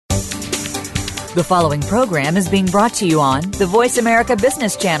The following program is being brought to you on the Voice America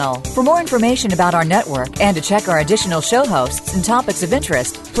Business Channel. For more information about our network and to check our additional show hosts and topics of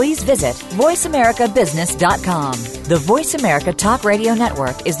interest, please visit voiceamericabusiness.com. The Voice America Talk Radio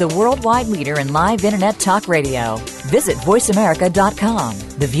Network is the worldwide leader in live Internet talk radio. Visit voiceamerica.com.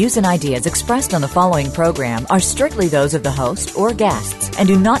 The views and ideas expressed on the following program are strictly those of the host or guests and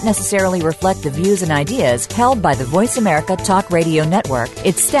do not necessarily reflect the views and ideas held by the Voice America Talk Radio Network,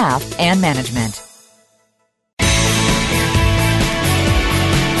 its staff, and management.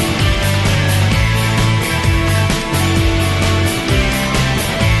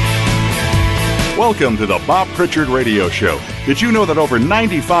 Welcome to the Bob Pritchard Radio Show. Did you know that over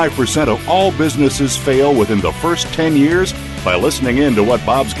 95% of all businesses fail within the first 10 years? By listening in to what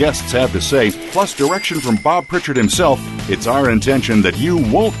Bob's guests have to say, plus direction from Bob Pritchard himself, it's our intention that you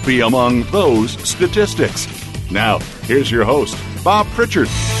won't be among those statistics. Now, here's your host, Bob Pritchard.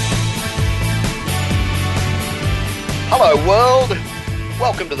 Hello, world.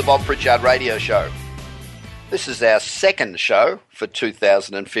 Welcome to the Bob Pritchard Radio Show. This is our second show for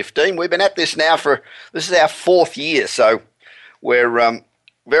 2015. We've been at this now this is our fourth year, so we're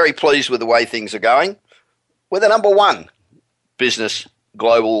very pleased with the way things are going. We're the number one business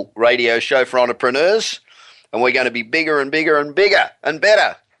global radio show for entrepreneurs, and we're going to be bigger and bigger and bigger and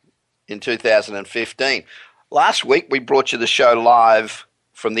better in 2015. Last week, we brought you the show live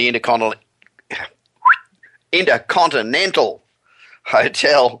from the Intercontinental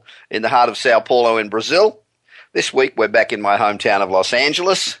Hotel in the heart of Sao Paulo in Brazil. This week, we're back in my hometown of Los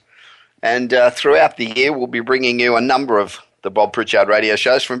Angeles, and throughout the year, we'll be bringing you a number of the Bob Pritchard radio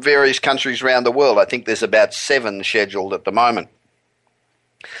shows from various countries around the world. I think there's about 7 scheduled at the moment.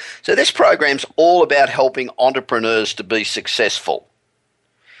 So this program's all about helping entrepreneurs to be successful.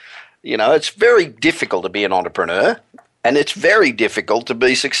 You know, it's very difficult to be an entrepreneur, and it's very difficult to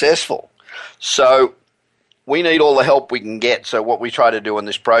be successful. So we need all the help we can get. So what we try to do in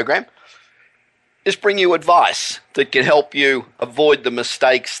this program is bring you advice that can help you avoid the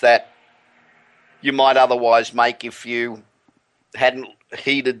mistakes that you might otherwise make if you hadn't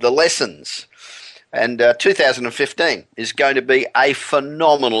heeded the lessons. And 2015 is going to be a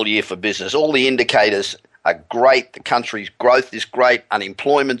phenomenal year for business. All the indicators are great. The country's growth is great.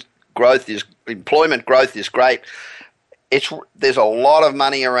 Employment growth is great. There's a lot of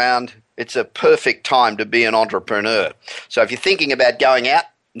money around. It's a perfect time to be an entrepreneur. So if you're thinking about going out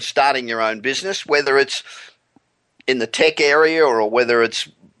and starting your own business, whether it's in the tech area or whether it's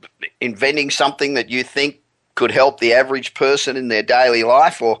inventing something that you think could help the average person in their daily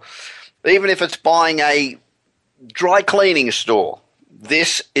life, or even if it's buying a dry cleaning store,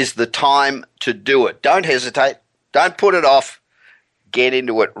 this is the time to do it. Don't hesitate. Don't put it off. Get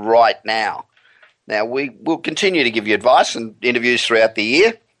into it right now. Now, we will continue to give you advice and interviews throughout the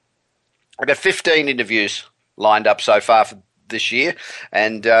year. I've got 15 interviews lined up so far for this year,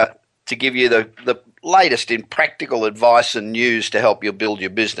 and to give you the latest in practical advice and news to help you build your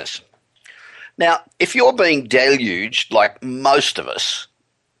business. Now, if you're being deluged, like most of us,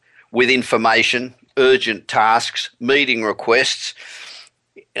 with information, urgent tasks, meeting requests,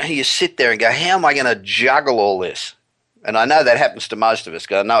 you sit there and go, how am I going to juggle all this? And I know that happens to most of us,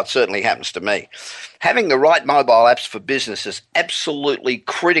 because I know it certainly happens to me. Having the right mobile apps for business is absolutely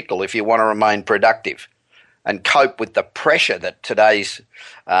critical if you want to remain productive and cope with the pressure that today's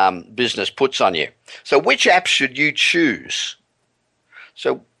business puts on you. So which apps should you choose?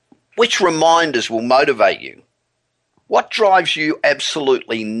 So which reminders will motivate you? What drives you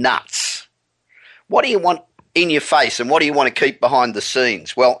absolutely nuts? What do you want in your face, and what do you want to keep behind the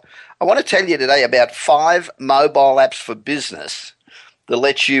scenes? Well, I want to tell you today about 5 mobile apps for business that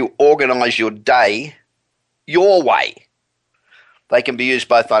let you organize your day your way. They can be used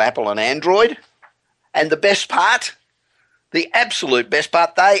both on Apple and Android. And the best part, the absolute best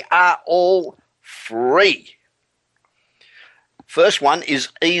part, they are all free. First one is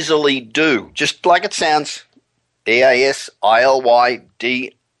Easily Do, just like it sounds, EASILYDO.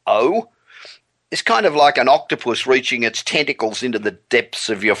 It's kind of like an octopus reaching its tentacles into the depths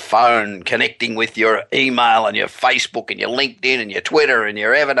of your phone, connecting with your email and your Facebook and your LinkedIn and your Twitter and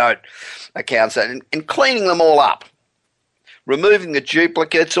your Evernote accounts and cleaning them all up, removing the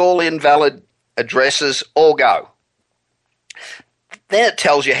duplicates, all invalid addresses, all go. Then it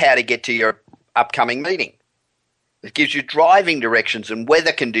tells you how to get to your upcoming meeting. It gives you driving directions and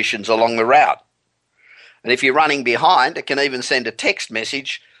weather conditions along the route. And if you're running behind, it can even send a text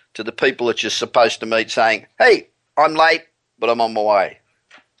message to the people that you're supposed to meet saying, hey, I'm late, but I'm on my way.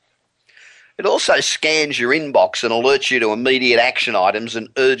 It also scans your inbox and alerts you to immediate action items and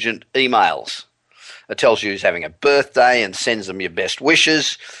urgent emails. It tells you who's having a birthday and sends them your best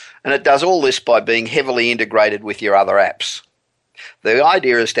wishes. And it does all this by being heavily integrated with your other apps. The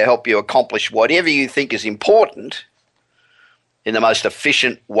idea is to help you accomplish whatever you think is important in the most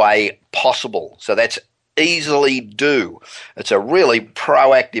efficient way possible. So that's easily do. It's a really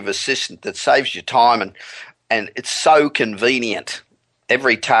proactive assistant that saves you time, and it's so convenient.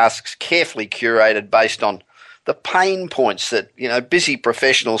 Every task's carefully curated based on the pain points that, busy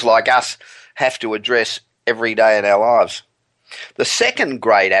professionals like us have to address every day in our lives. The second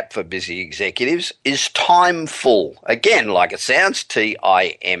great app for busy executives is Timeful. Again, like it sounds,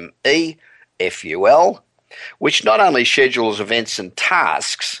 Timeful, which not only schedules events and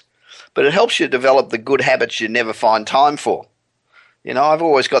tasks, but it helps you develop the good habits you never find time for. I've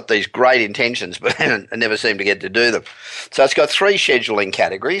always got these great intentions, but I never seem to get to do them. So it's got 3 scheduling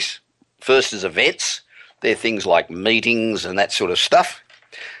categories. First is events. They're things like meetings and that sort of stuff.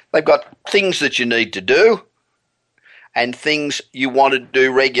 They've got things that you need to do and things you want to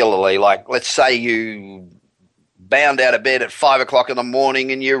do regularly. Like, let's say you bound out of bed at 5 o'clock in the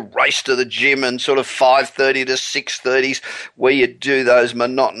morning and you race to the gym and sort of 5:30 to 6:30 where you do those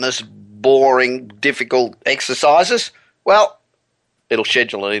monotonous, boring, difficult exercises. Well, it'll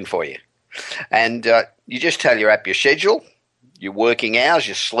schedule it in for you. And you just tell your app your schedule, your working hours,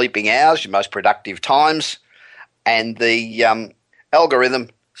 your sleeping hours, your most productive times, and the algorithm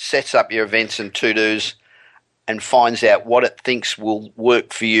sets up your events and to-dos and finds out what it thinks will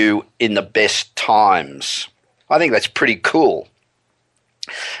work for you in the best times. I think that's pretty cool.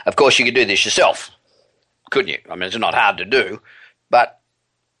 Of course, you could do this yourself, couldn't you? I mean, it's not hard to do, but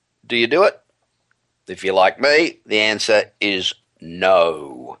do you do it? If you're like me, the answer is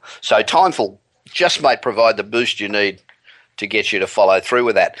no. So Timeful just might provide the boost you need to get you to follow through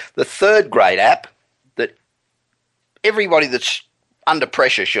with that. The third great app that everybody that's under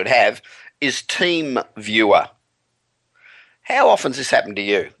pressure should have is TeamViewer. How often has this happened to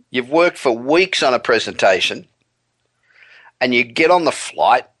you? You've worked for weeks on a presentation and you get on the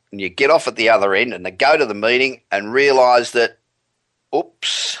flight and you get off at the other end and they go to the meeting and realise that,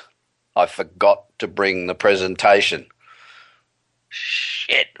 oops, I forgot to bring the presentation.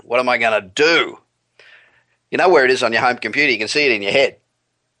 Shit, what am I going to do? You know where it is on your home computer. You can see it in your head.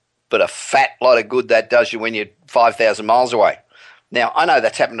 But a fat lot of good that does you when you're 5,000 miles away. Now, I know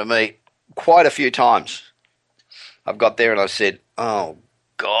that's happened to me quite a few times. I've got there and I said, oh,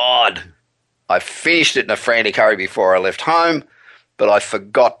 God. I finished it in a frantic hurry before I left home, but I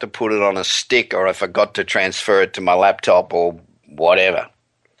forgot to put it on a stick or I forgot to transfer it to my laptop or whatever.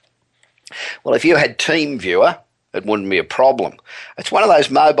 Well, if you had TeamViewer, it wouldn't be a problem. It's one of those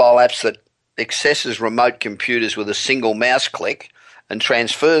mobile apps that accesses remote computers with a single mouse click and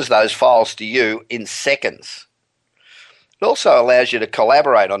transfers those files to you in seconds. It also allows you to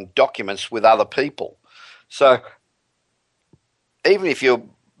collaborate on documents with other people. So even if your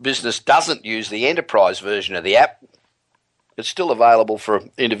business doesn't use the enterprise version of the app, it's still available for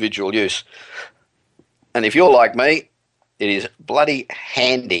individual use. And if you're like me, it is bloody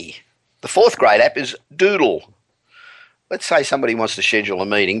handy. The fourth great app is Doodle. Let's say somebody wants to schedule a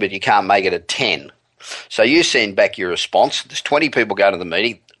meeting, but you can't make it at 10. So you send back your response. There's 20 people going to the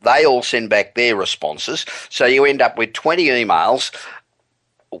meeting. They all send back their responses. So you end up with 20 emails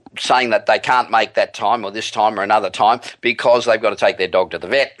saying that they can't make that time or this time or another time because they've got to take their dog to the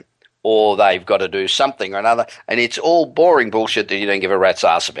vet or they've got to do something or another. And it's all boring bullshit that you don't give a rat's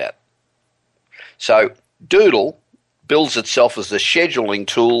ass about. So Doodle builds itself as the scheduling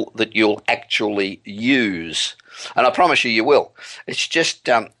tool that you'll actually use. And I promise you will. It's just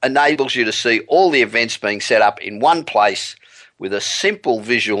enables you to see all the events being set up in one place with a simple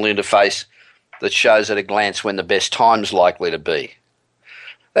visual interface that shows at a glance when the best time's likely to be.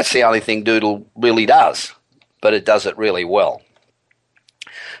 That's the only thing Doodle really does, but it does it really well.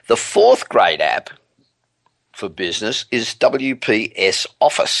 The fourth great app for business is WPS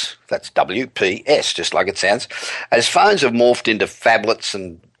Office. That's WPS, just like it sounds. As phones have morphed into phablets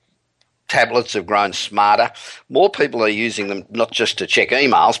and tablets have grown smarter, more people are using them not just to check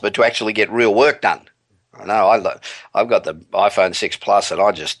emails, but to actually get real work done. I know, I've got the iPhone 6 Plus and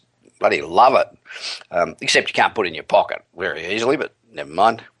I just bloody love it. Except you can't put it in your pocket very easily, but never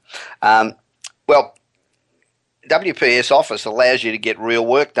mind. Well, WPS Office allows you to get real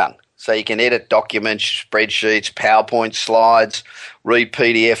work done. So you can edit documents, spreadsheets, PowerPoint slides, read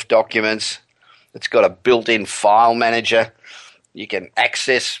PDF documents. It's got a built-in file manager. You can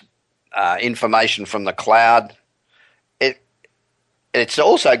access information from the cloud. It's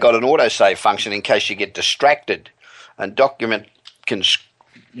also got an autosave function in case you get distracted. And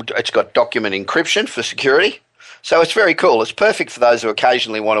it's got document encryption for security. So it's very cool. It's perfect for those who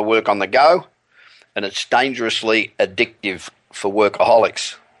occasionally want to work on the go, and it's dangerously addictive for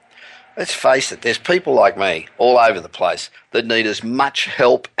workaholics. let's face it, there's people like me all over the place that need as much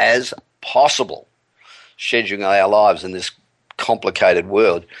help as possible scheduling our lives in this complicated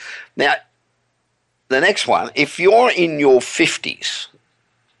world. Now, the next one, if you're in your 50s,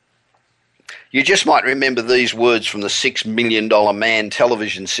 you just might remember these words from the $6 Million Man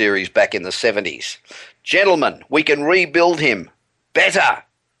television series back in the 70s. Gentlemen, we can rebuild him better,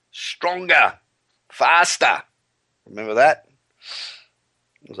 stronger, faster. Remember that?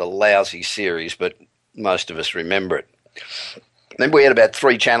 It was a lousy series, but most of us remember it. Then we had about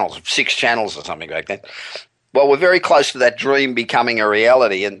 6 channels or something back then. Well, we're very close to that dream becoming a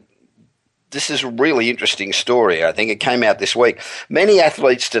reality, and this is a really interesting story. I think it came out this week. Many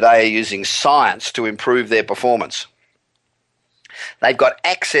athletes today are using science to improve their performance. They've got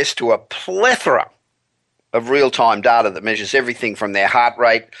access to a plethora of real-time data that measures everything from their heart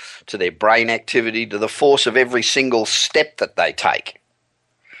rate to their brain activity to the force of every single step that they take.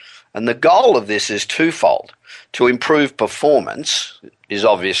 And the goal of this is twofold. To improve performance is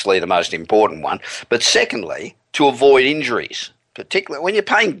obviously the most important one, but secondly, to avoid injuries. Particularly when you're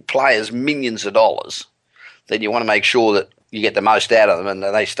paying players millions of dollars, then you want to make sure that you get the most out of them and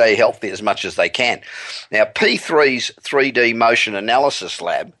that they stay healthy as much as they can. Now, P3's 3D motion analysis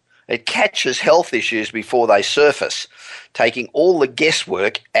lab, it catches health issues before they surface, taking all the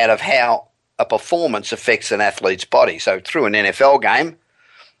guesswork out of how a performance affects an athlete's body. So through an NFL game,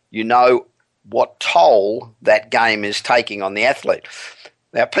 you know what toll that game is taking on the athlete.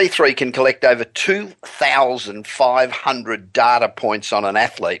 Now, P3 can collect over 2,500 data points on an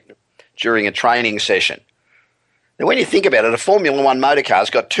athlete during a training session. Now, when you think about it, a Formula One motor car's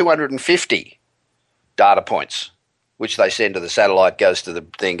got 250 data points, which they send to the satellite, goes to the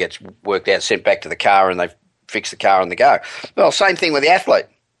thing, gets worked out, sent back to the car, and they fix the car on the go. Well, same thing with the athlete.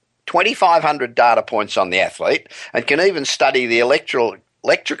 2,500 data points on the athlete, and can even study the electrical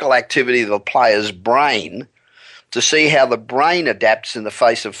activity of the player's brain to see how the brain adapts in the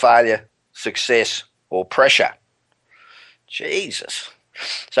face of failure, success, or pressure. Jesus.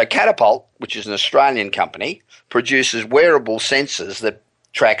 So Catapult, which is an Australian company, produces wearable sensors that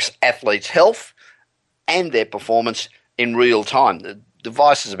tracks athletes' health and their performance in real time. The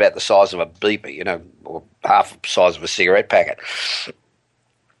device is about the size of a beeper, or half the size of a cigarette packet.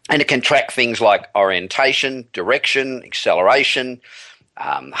 And it can track things like orientation, direction, acceleration,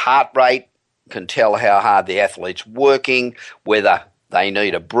 heart rate, can tell how hard the athlete's working, whether they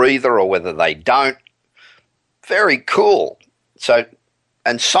need a breather or whether they don't. Very cool. So,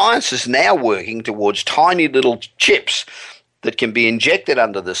 and science is now working towards tiny little chips that can be injected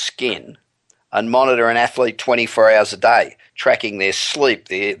under the skin and monitor an athlete 24 hours a day, tracking their sleep,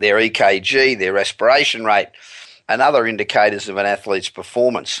 their EKG, their respiration rate, and other indicators of an athlete's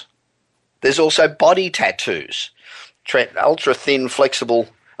performance. There's also body tattoos, ultra-thin, flexible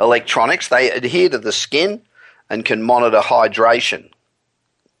electronics. They adhere to the skin and can monitor hydration.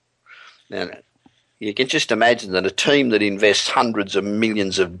 Now, you can just imagine that a team that invests hundreds of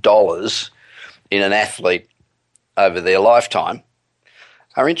millions of dollars in an athlete over their lifetime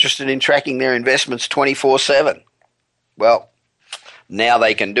are interested in tracking their investments 24/7. Well, now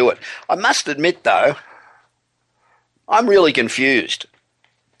they can do it. I must admit, though, I'm really confused.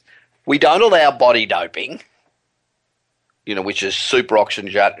 We don't allow body doping, which is super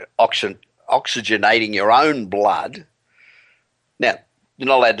oxygenating your own blood. Now, you're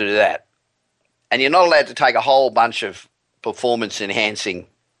not allowed to do that. And you're not allowed to take a whole bunch of performance-enhancing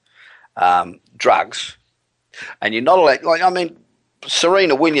drugs. And you're not allowed,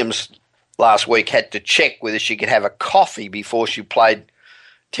 Serena Williams last week had to check whether she could have a coffee before she played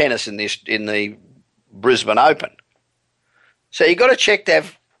tennis in the Brisbane Open. So you've got to check to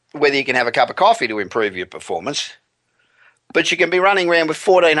have whether you can have a cup of coffee to improve your performance. But you can be running around with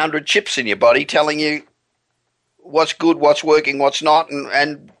 1,400 chips in your body telling you what's good, what's working, what's not,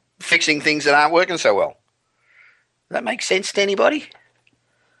 and fixing things that aren't working so well. Does that make sense to anybody?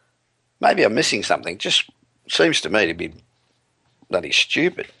 Maybe I'm missing something. Just seems to me to be bloody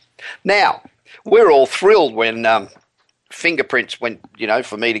stupid. Now, we're all thrilled when fingerprints went,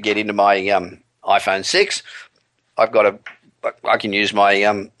 for me to get into my iPhone 6, I can use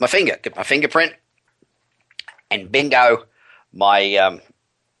my finger, get my fingerprint, and bingo, my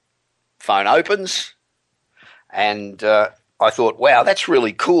phone opens, and I thought, wow, that's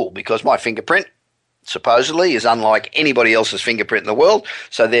really cool because my fingerprint supposedly is unlike anybody else's fingerprint in the world,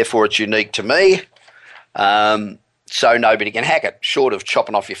 so therefore it's unique to me, so nobody can hack it, short of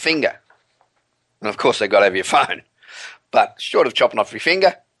chopping off your finger. And of course they've got to have your phone, but short of chopping off your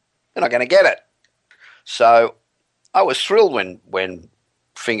finger, they're not going to get it. So I was thrilled when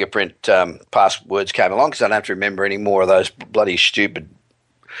fingerprint passwords came along because I don't have to remember any more of those bloody stupid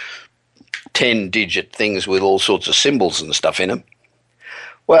 10-digit things with all sorts of symbols and stuff in them.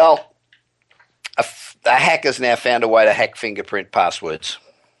 Well, the hackers now found a way to hack fingerprint passwords.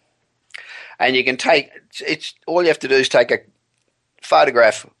 And you can all you have to do is take a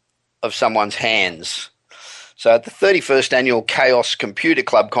photograph of someone's hands. So at the 31st Annual Chaos Computer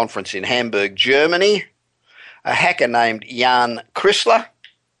Club Conference in Hamburg, Germany, a hacker named Jan Chrysler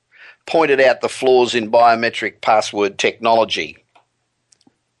pointed out the flaws in biometric password technology.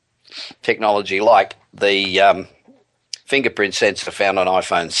 Technology like the fingerprint sensor found on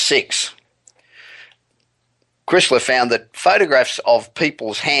iPhone 6. Chrysler found that photographs of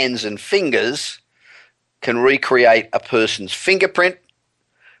people's hands and fingers can recreate a person's fingerprint,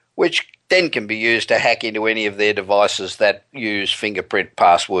 which then can be used to hack into any of their devices that use fingerprint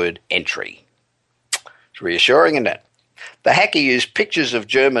password entry. It's reassuring, isn't it? The hacker used pictures of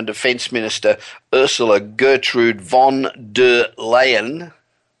German Defense Minister Ursula Gertrude von der Leyen.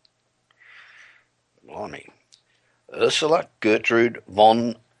 Blimey. Ursula Gertrude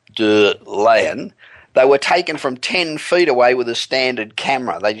von der Leyen. They were taken from 10 feet away with a standard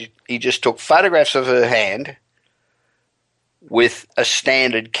camera. He just took photographs of her hand with a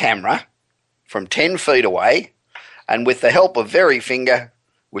standard camera from 10 feet away, and with the help of Verifinger,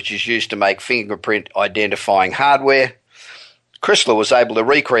 which is used to make fingerprint identifying hardware, Chrysler was able to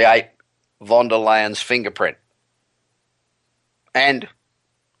recreate von der Leyen's fingerprint and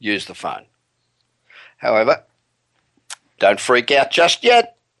use the phone. However, don't freak out just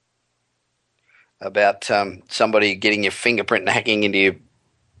yet about somebody getting your fingerprint and hacking into your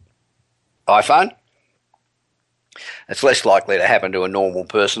iPhone. It's less likely to happen to a normal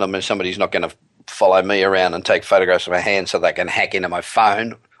person. I mean, somebody's not going to follow me around and take photographs of my hand so they can hack into my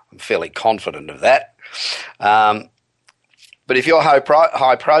phone. I'm fairly confident of that. But if you're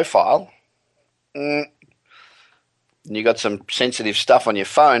high profile, and you've got some sensitive stuff on your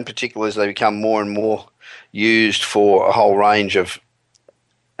phone, particularly as they become more and more used for a whole range of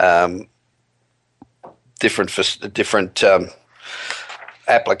different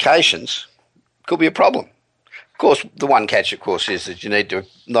applications, could be a problem. Of course, the one catch, of course, is that you need to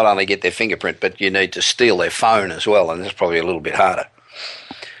not only get their fingerprint, but you need to steal their phone as well, and that's probably a little bit harder.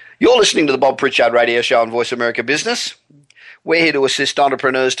 You're listening to the Bob Pritchard Radio Show on Voice America Business. We're here to assist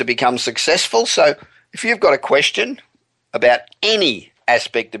entrepreneurs to become successful. So if you've got a question about any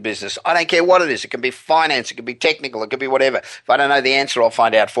aspect of business, I don't care what it is. It can be finance, it can be technical, it could be whatever. If I don't know the answer, I'll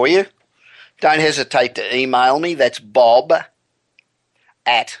find out for you. Don't hesitate to email me. That's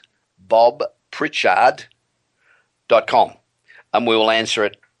bob@bobpritchard.com, and we will answer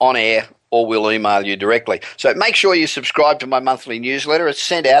it on air, or we'll email you directly. So make sure you subscribe to my monthly newsletter. It's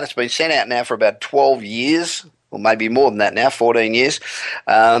sent out. It's been sent out now for about 12 years, or maybe more than that now, 14 years.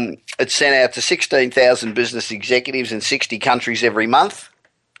 It's sent out to 16,000 business executives in 60 countries every month.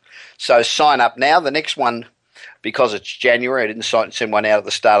 So sign up now. The next one, because it's January, I didn't send one out at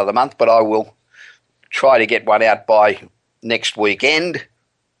the start of the month, but I will try to get one out by next weekend.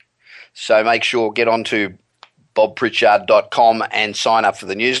 So make sure, get on to bobpritchard.com and sign up for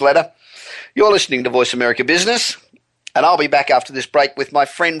the newsletter. You're listening to Voice America Business, and I'll be back after this break with my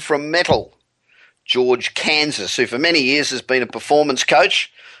friend from Metal, George Kansas, who for many years has been a performance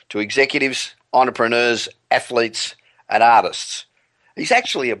coach to executives, entrepreneurs, athletes, and artists. He's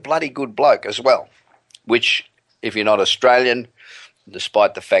actually a bloody good bloke as well, which, if you're not Australian,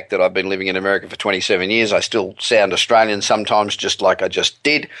 despite the fact that I've been living in America for 27 years, I still sound Australian sometimes, just like I just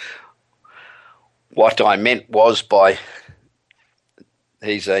did. What I meant was by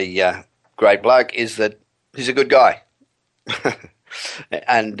he's a great bloke is that he's a good guy.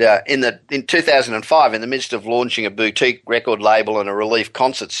 And in 2005, in the midst of launching a boutique record label and a relief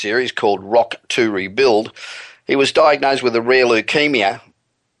concert series called Rock to Rebuild, he was diagnosed with a rare leukemia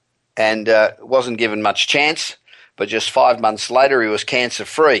and wasn't given much chance, but just 5 months later he was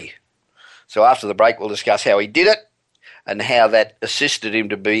cancer-free. So after the break we'll discuss how he did it and how that assisted him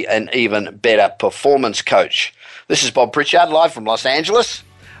to be an even better performance coach. This is Bob Pritchard, live from Los Angeles,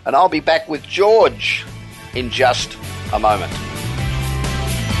 and I'll be back with George in just a moment.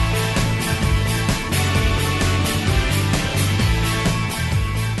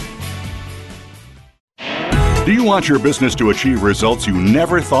 Do you want your business to achieve results you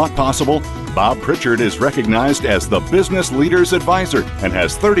never thought possible? Bob Pritchard is recognized as the Business Leader's Advisor and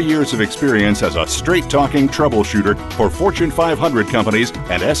has 30 years of experience as a straight-talking troubleshooter for Fortune 500 companies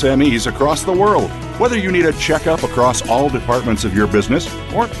and SMEs across the world. Whether you need a checkup across all departments of your business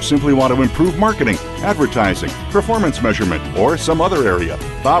or simply want to improve marketing, advertising, performance measurement, or some other area,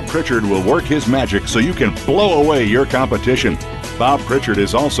 Bob Pritchard will work his magic so you can blow away your competition. Bob Pritchard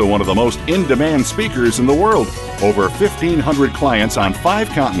is also one of the most in-demand speakers in the world. Over 1,500 clients on 5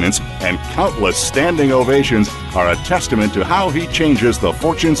 continents and countless standing ovations are a testament to how he changes the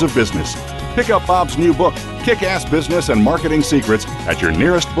fortunes of business. Pick up Bob's new book, Kick-Ass Business and Marketing Secrets, at your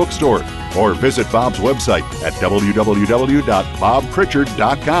nearest bookstore, or visit Bob's website at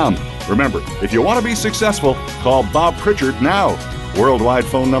www.bobpritchard.com. Remember, if you want to be successful, call Bob Pritchard now. Worldwide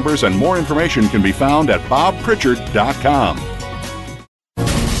phone numbers and more information can be found at bobpritchard.com.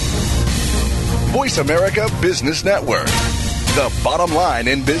 Voice America Business Network, the bottom line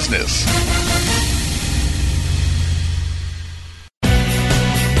in business.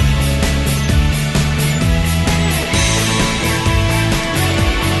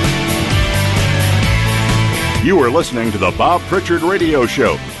 You are listening to the Bob Pritchard Radio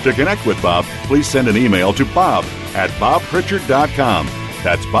Show. To connect with Bob, please send an email to bob@bobpritchard.com.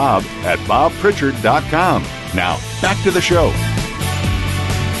 That's bob@bobpritchard.com. Now, back to the show.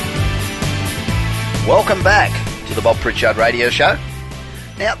 Welcome back to the Bob Pritchard Radio Show.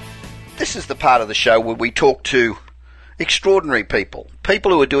 Now, this is the part of the show where we talk to extraordinary people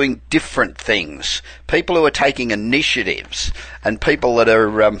who are doing different things, people who are taking initiatives, and people that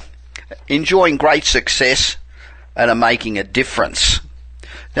are enjoying great success and are making a difference.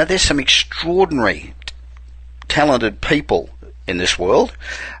 Now, there's some extraordinary, talented people in this world,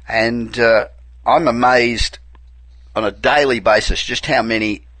 and I'm amazed on a daily basis just how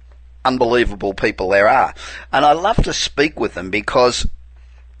many unbelievable people there are. And I love to speak with them because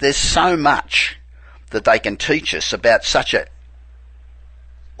there's so much that they can teach us about such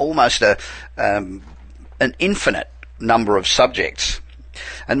almost an infinite number of subjects.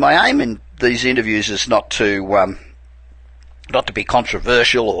 And my aim in these interviews is not to be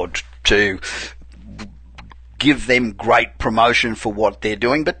controversial or to give them great promotion for what they're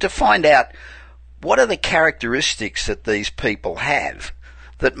doing, but to find out what are the characteristics that these people have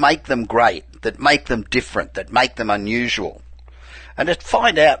that make them great, that make them different, that make them unusual, and to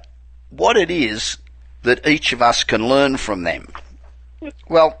find out what it is that each of us can learn from them.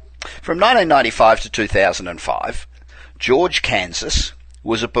 Well, from 1995 to 2005, George Kansas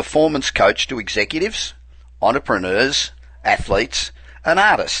was a performance coach to executives, entrepreneurs, athletes, and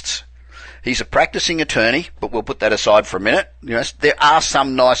artists. He's a practicing attorney, but we'll put that aside for a minute. You know, there are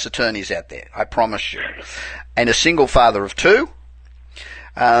some nice attorneys out there, I promise you. And a single father of 2.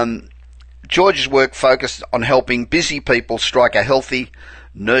 George's work focused on helping busy people strike a healthy,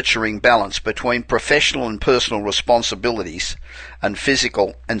 nurturing balance between professional and personal responsibilities and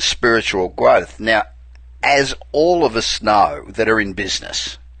physical and spiritual growth. Now, as all of us know that are in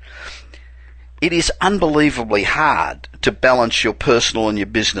business, it is unbelievably hard to balance your personal and your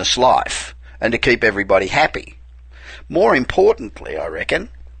business life and to keep everybody happy. More importantly, I reckon,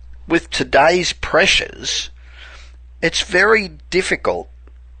 with today's pressures, it's very difficult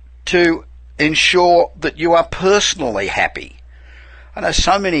to ensure that you are personally happy. I know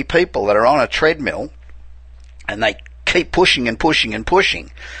so many people that are on a treadmill and they keep pushing and pushing and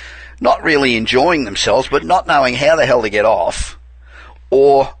pushing, not really enjoying themselves, but not knowing how the hell to get off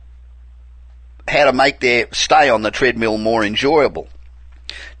or how to make their stay on the treadmill more enjoyable.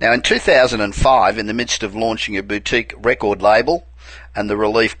 Now, in 2005, in the midst of launching a boutique record label and the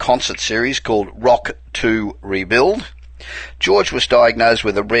relief concert series called Rock to Rebuild, George was diagnosed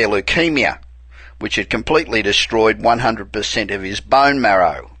with a rare leukemia, which had completely destroyed 100% of his bone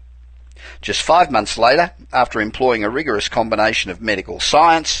marrow. Just 5 months later, after employing a rigorous combination of medical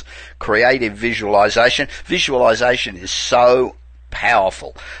science, creative visualization is so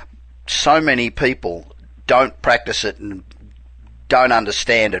powerful. So many people don't practice it and don't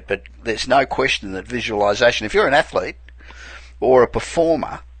understand it, but there's no question that visualization, if you're an athlete or a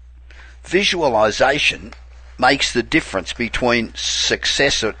performer, visualization makes the difference between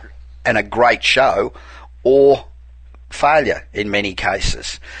success and a great show or failure in many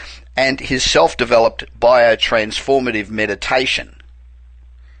cases. And his self-developed biotransformative meditation,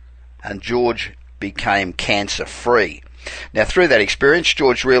 and George became cancer-free. Now, through that experience,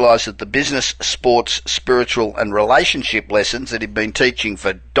 George realised that the business, sports, spiritual and relationship lessons that he'd been teaching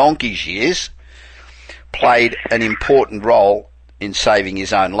for donkey's years played an important role in saving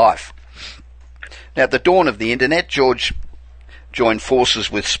his own life. Now, at the dawn of the internet, George joined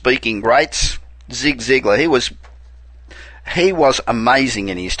forces with speaking greats. Zig Ziglar, he was amazing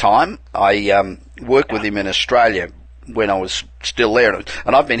in his time. I worked with him in Australia when I was still there.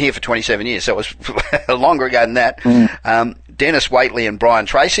 And I've been here for 27 years, so it was longer ago than that. Dennis Waitley and Brian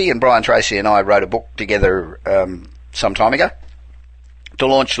Tracy. And Brian Tracy and I wrote a book together some time ago to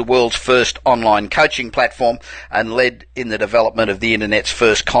launch the world's first online coaching platform and led in the development of the internet's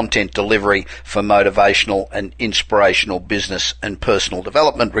first content delivery for motivational and inspirational business and personal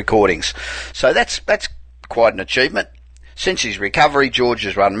development recordings. So that's quite an achievement. Since his recovery, George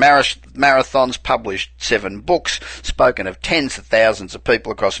has run marathons, published 7 books, spoken of tens of thousands of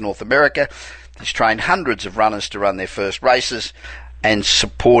people across North America. He's trained hundreds of runners to run their first races and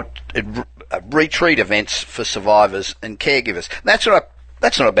support retreat events for survivors and caregivers. That's not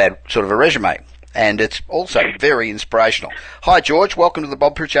a bad sort of a resume, and it's also very inspirational. Hi, George. Welcome to the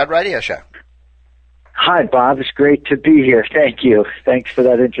Bob Pritchard Radio Show. Hi, Bob. It's great to be here. Thank you. Thanks for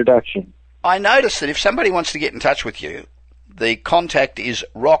that introduction. I noticed that if somebody wants to get in touch with you, the contact is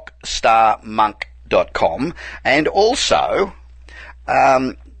rockstarmonk.com, and also,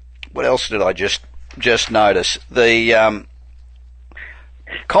 what else did I just notice? The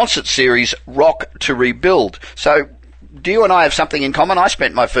concert series Rock to Rebuild. So, do you and I have something in common? I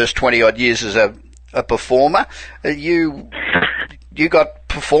spent my first 20-odd years as a performer. You got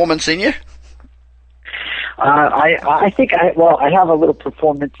performance in you? I think I have a little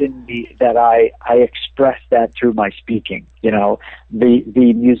performance in me that I express that through my speaking. You know,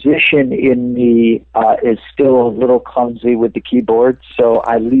 the musician in me is still a little clumsy with the keyboard, so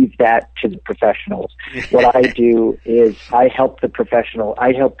I leave that to the professionals. What I do is I help get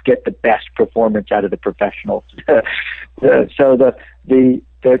the best performance out of the professionals. So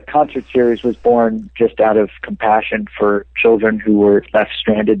the concert series was born just out of compassion for children who were left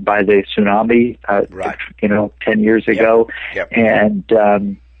stranded by the tsunami, 10 years ago. Yep.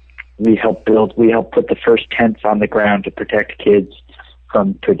 And we helped put the first tents on the ground to protect kids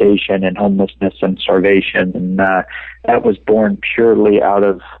from predation and homelessness and starvation. And that was born purely out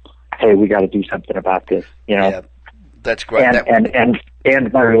of, hey, we got to do something about this, you know. Yeah, that's great.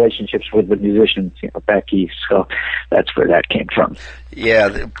 And my relationships with the musicians, Becky. So that's where that came from.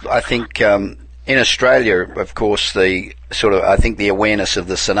 Yeah, I think in Australia, of course, the awareness of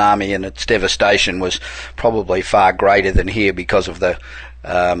the tsunami and its devastation was probably far greater than here because of the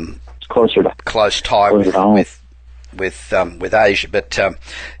close tie with Asia. But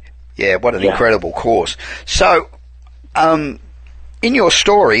what an incredible course. So, in your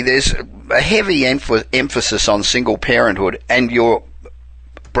story, there's a heavy emphasis on single parenthood and your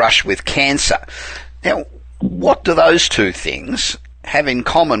brush with cancer. Now, what do those two things have in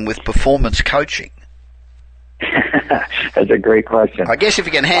common with performance coaching? That's a great question. I guess if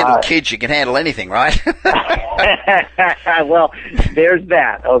you can handle kids, you can handle anything, right? Well, there's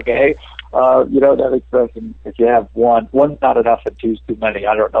that, okay? That expression, if you have one's not enough and two's too many.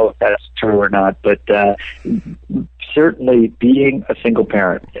 I don't know if that's true or not, but certainly being a single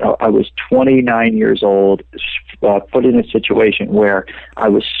parent, I was 29 years old, put in a situation where I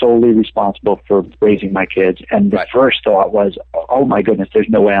was solely responsible for raising my kids, and the first thought was, oh my goodness, there's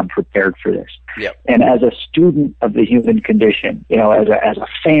no way I'm prepared for this. Yep. And as a student of the human condition, as a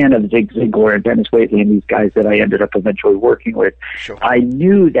fan of Zig Ziglar and Dennis Waitley and these guys that I ended up eventually working with, sure, I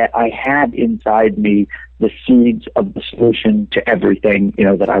knew that I had inside me the seeds of the solution to everything,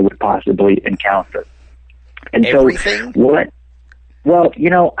 that I would possibly encounter. And everything? So well,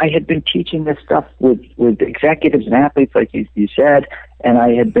 I had been teaching this stuff with executives and athletes, like you said, and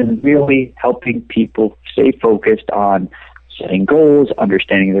I had been really helping people stay focused on setting goals,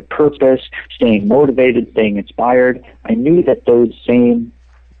 understanding their purpose, staying motivated, staying inspired. I knew that those same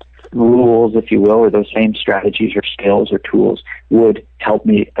rules, if you will, or those same strategies or skills or tools would help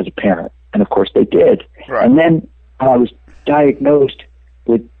me as a parent. And of course they did. Right. And then when I was diagnosed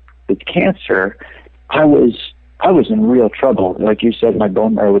with cancer, I was in real trouble. Like you said, my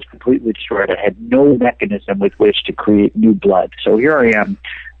bone marrow was completely destroyed. I had no mechanism with which to create new blood. So here I am,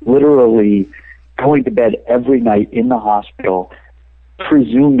 literally going to bed every night in the hospital,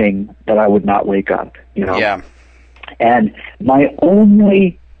 presuming that I would not wake up. Yeah. And the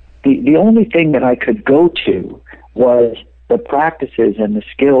only thing that I could go to was the practices and the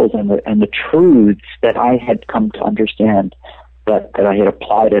skills and the truths that I had come to understand that I had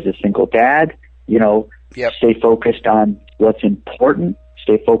applied as a single dad. Yep. Stay focused on what's important,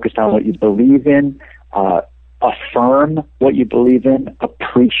 stay focused on what you believe in, affirm what you believe in,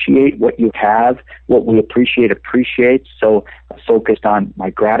 appreciate what you have. What we appreciate appreciates. So I focused on my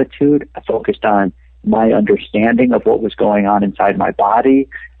gratitude. I focused on my understanding of what was going on inside my body.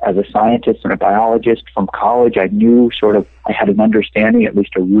 As a scientist and a biologist from college, I knew I had an understanding, at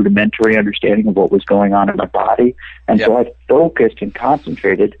least a rudimentary understanding of what was going on in my body. And so I focused and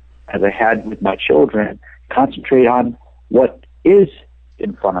concentrated, as I had with my children, concentrate on what is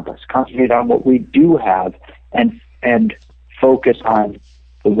in front of us, concentrate on what we do have, and focus on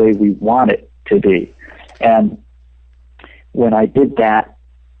the way we want it to be. And when I did that,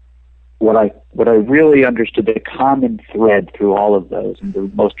 what I really understood, the common thread through all of those, and the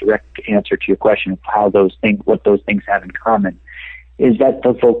most direct answer to your question of what those things have in common, is that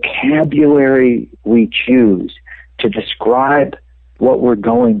the vocabulary we choose to describe what we're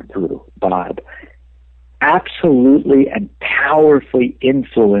going through, Bob, absolutely and powerfully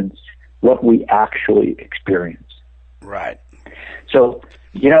influence what we actually experience. Right. So,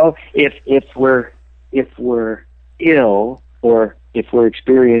 if we're ill, or if we're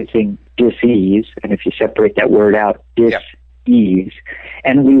experiencing dis-ease, and if you separate that word out, dis-ease,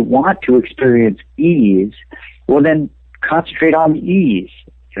 and we want to experience ease, well, then concentrate on ease.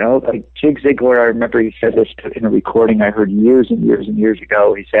 Like Zig Ziglar, I remember he said this in a recording I heard years and years and years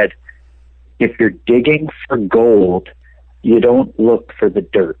ago. He said, if you're digging for gold, you don't look for the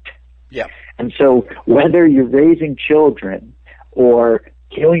dirt. Yeah. And so whether you're raising children or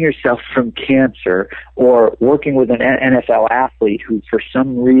healing yourself from cancer or working with an NFL athlete who for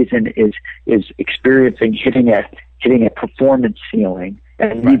some reason is experiencing hitting a performance ceiling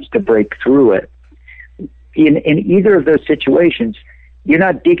and needs to break through it, in either of those situations, you're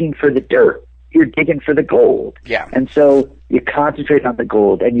not digging for the dirt. You're digging for the gold. Yeah. And so you concentrate on the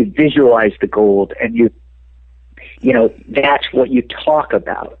gold and you visualize the gold, and that's what you talk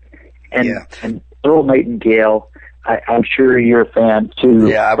about. And Earl Nightingale, I'm sure you're a fan too.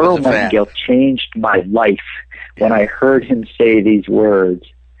 Yeah, I was Earl a fan. Nightingale changed my life when I heard him say these words: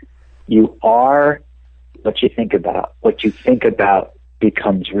 "You are what you think about. What you think about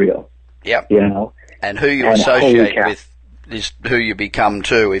becomes real." Yep. And who you And associate holy cow. with is who you become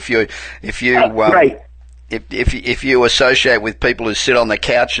too. If you right. If you associate with people who sit on the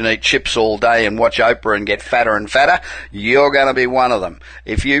couch and eat chips all day and watch Oprah and get fatter and fatter, you're going to be one of them.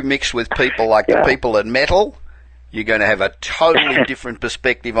 If you mix with people like the people at Metal, you're going to have a totally different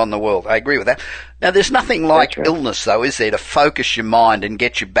perspective on the world. I agree with that. Now, there's nothing like illness, though, is there, to focus your mind and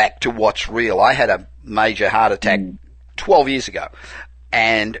get you back to what's real. I had a major heart attack 12 years ago,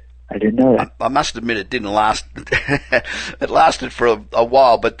 and I didn't know that. I must admit it didn't last. It lasted for a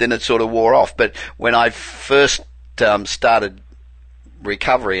while, but then it sort of wore off. But when I first started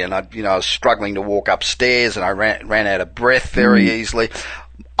recovery, and I was struggling to walk upstairs, and I ran out of breath very easily,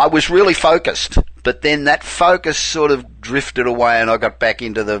 I was really focused. But then that focus sort of drifted away, and I got back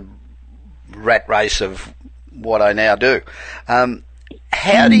into the rat race of what I now do.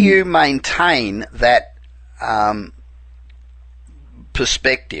 How do you maintain that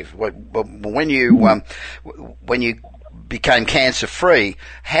perspective when you became cancer free?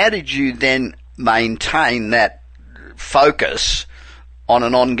 How did you then maintain that focus on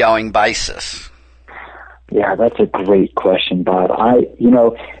an ongoing basis? Yeah, that's a great question, Bob.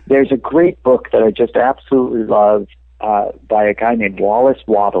 There's a great book that I just absolutely love by a guy named Wallace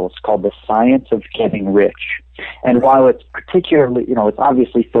Wattles called The Science of Getting Rich. And while it's particularly, it's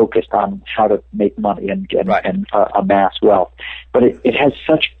obviously focused on how to make money and amass wealth, but it has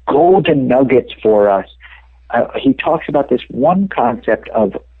such golden nuggets for us. He talks about this one concept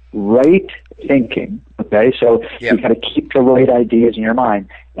of right thinking. Okay, so you got to keep the right ideas in your mind,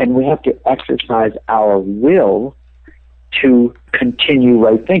 and we have to exercise our will to continue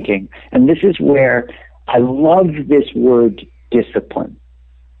right thinking. And this is where I love this word discipline.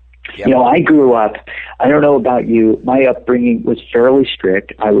 Yep. I grew up, I don't know about you, my upbringing was fairly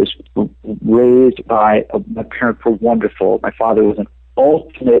strict. I was raised by, my parents were wonderful. My father was an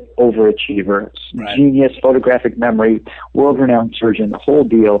ultimate overachiever, genius, photographic memory, world-renowned surgeon, the whole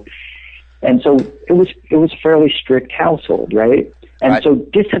deal. And so it was a fairly strict household, right? And so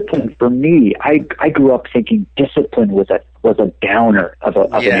discipline for me, I grew up thinking discipline was a downer of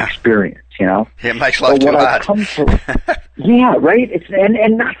an experience, It makes life too hard. Yeah, right? It's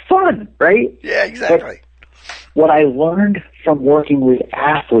and not fun, right? Yeah, exactly. But what I learned from working with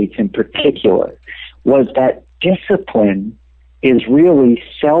athletes in particular was that discipline is really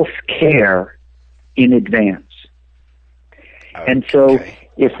self-care in advance. Okay. And so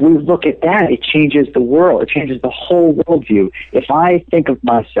if we look at that, it changes the world. It changes the whole worldview. If I think of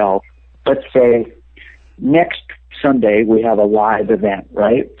myself, let's say next Sunday we have a live event,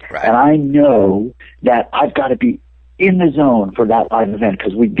 right? And I know that I've got to be in the zone for that live event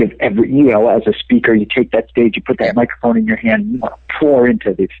because we give as a speaker, you take that stage, you put that microphone in your hand, and you want to pour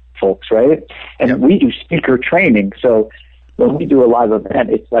into these folks, right? And we do speaker training, so when we do a live event,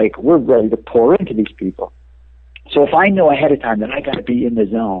 it's like we're ready to pour into these people. So if I know ahead of time that I got to be in the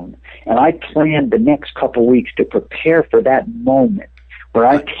zone, and I plan the next couple weeks to prepare for that moment where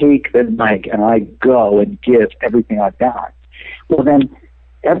I take the mic and I go and give everything I've got. Well, then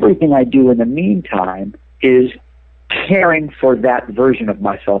everything I do in the meantime is caring for that version of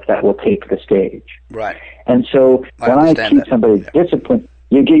myself that will take the stage. Right. And so when I keep somebody disciplined,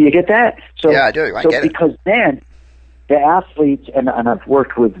 you get that? So, yeah, I do. I get it. Because then the athletes, and I've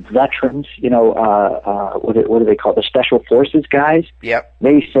worked with veterans, what do they call it? The special forces guys? Yep.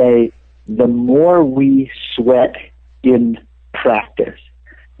 They say the more we sweat in practice,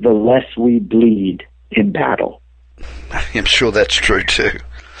 the less we bleed in battle. I'm sure that's true too.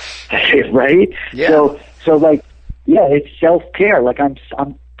 Right? Yeah. So like, yeah, it's self-care. Like I'm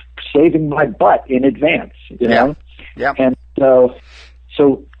saving my butt in advance, you know? Yeah. And so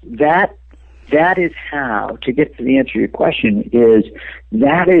that is how, to get to the answer to your question,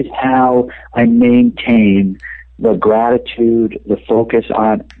 that is how I maintain the gratitude, the focus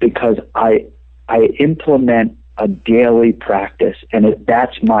on, because I implement a daily practice, and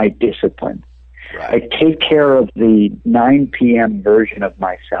that's my discipline. Right. I take care of the 9 p.m. version of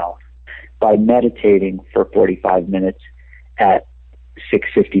myself by meditating for 45 minutes at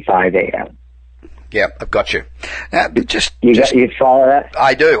 6:55 a.m. Yeah, I've got you. Now, you follow that?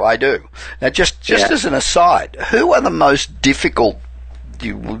 I do. Now, just as an aside, who are the most difficult?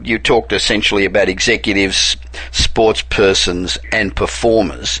 You talked essentially about executives, sports persons, and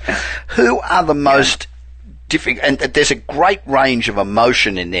performers. Who are the most difficult? And there's a great range of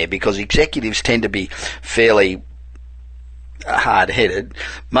emotion in there, because executives tend to be fairly hard-headed.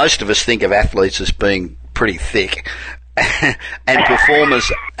 Most of us think of athletes as being pretty thick. and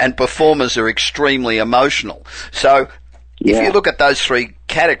performers are extremely emotional. So if you look at those three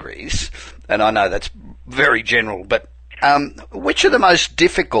categories, and I know that's very general, but which are the most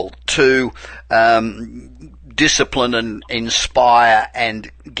difficult to discipline and inspire and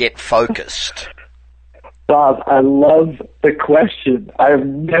get focused? Bob, I love the question. I've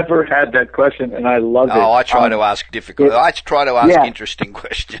never had that question, and I love it. Oh, I try to ask difficult. I try to ask interesting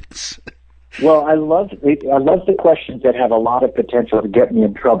questions. Well, I love the questions that have a lot of potential to get me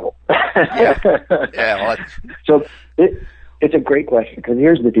in trouble. So it's a great question, because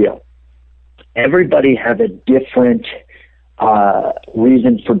here's the deal. Everybody has a different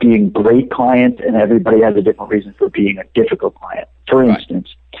reason for being great clients, and everybody has a different reason for being a difficult client. For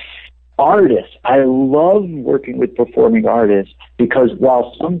instance, artists. I love working with performing artists, because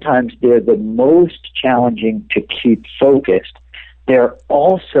while sometimes they're the most challenging to keep focused, they're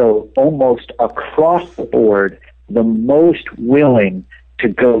also almost across the board the most willing to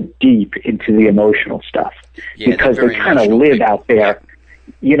go deep into the emotional stuff, because they kind of live out there. Yeah.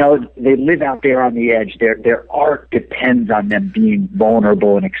 You know, they live out there on the edge. Their art depends on them being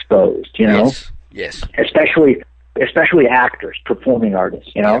vulnerable and exposed, you know? Yes. Especially actors, performing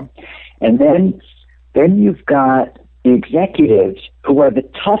artists, you know? Yeah. And then you've got the executives who are the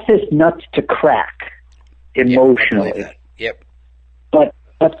toughest nuts to crack emotionally. Yep. But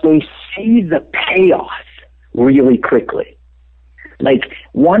they see the payoff really quickly. Like,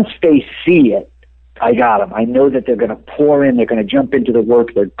 once they see it, I got them. I know that they're going to pour in. They're going to jump into the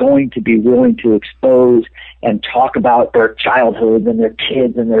work. They're going to be willing to expose and talk about their childhood and their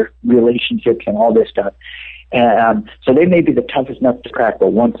kids and their relationships and all this stuff. And so they may be the toughest nuts to crack,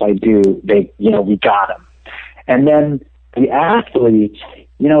 but once I do, we got them. And then the athletes,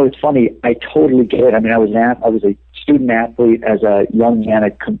 it's funny. I totally get it. I mean, I was a student athlete as a young man.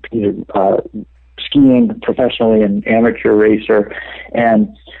 I competed skiing professionally and amateur racer,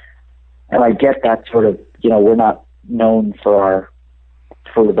 and I get that sort of, we're not known for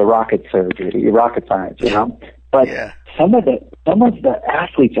the rocket surgery, rocket science, But some of the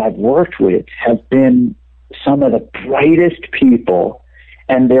athletes I've worked with have been some of the brightest people,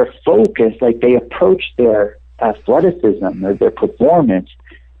 and their focus, like they approach their athleticism or their performance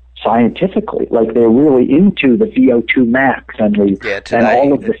scientifically, like they're really into the VO2 max and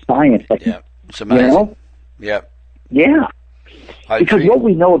all of the science. It's amazing. Yeah. Because what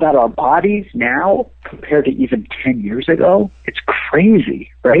we know about our bodies now compared to even 10 years ago, it's crazy,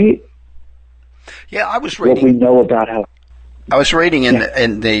 right? Yeah, I was reading. What we know about how. I was reading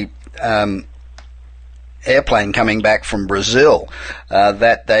in the airplane coming back from Brazil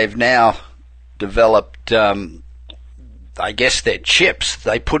that they've now developed, I guess, their chips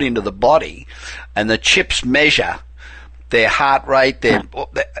they put into the body, and the chips measure their heart rate,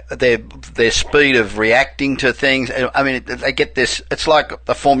 their speed of reacting to things. I mean, they get this. It's like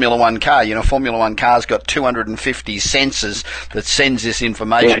the Formula One car. Formula One car's got 250 sensors that sends this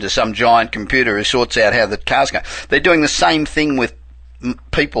information to some giant computer who sorts out how the car's going. They're doing the same thing with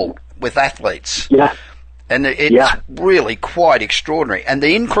people, with athletes. Yeah. And it's really quite extraordinary. And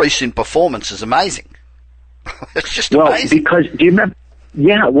the increase in performance is amazing. It's just amazing. Because do you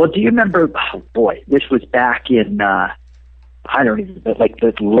Yeah, well, do you remember, oh boy, this was back in, I don't even, like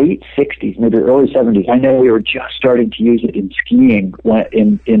the late 60s, maybe early 70s. I know we were just starting to use it in skiing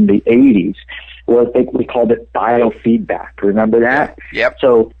in the 80s. Well, I think we called it biofeedback. Remember that? Yep.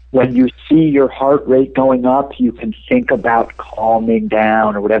 So when you see your heart rate going up, you can think about calming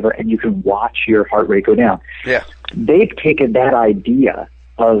down or whatever, and you can watch your heart rate go down. Yeah. They've taken that idea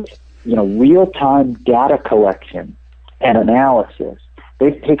of, real-time data collection and analysis.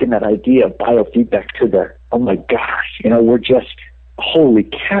 They've taken that idea of biofeedback to the, oh my gosh, we're just, holy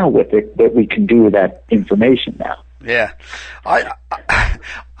cow with it that we can do with that information now. Yeah. I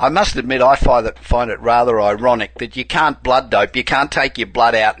must admit I find it rather ironic that you can't blood dope. You can't take your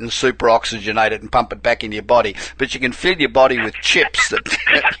blood out and super oxygenate it and pump it back in your body, but you can fill your body with chips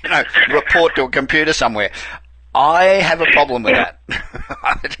that, report to a computer somewhere. I have a problem with that.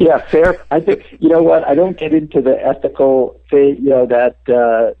 Yeah, fair. I think, you know what, I don't get into the ethical thing,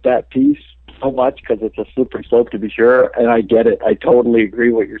 that piece so much because it's a slippery slope to be sure, and I get it. I totally agree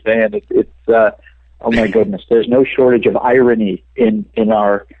with what you're saying. It's oh my goodness, there's no shortage of irony in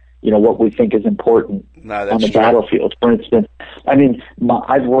our, what we think is important on the battlefield. For instance, I mean,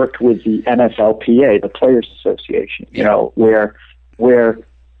 I've worked with the NFLPA, the Players Association, where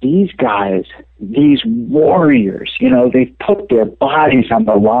these guys, these warriors, they've put their bodies on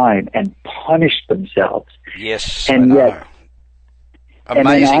the line and punished themselves. Yes, and yet,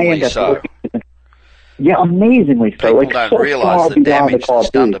 amazingly so. Yeah, amazingly so. People don't realize the damage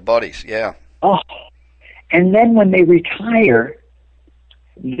that's done to bodies. Yeah. Oh, and then when they retire,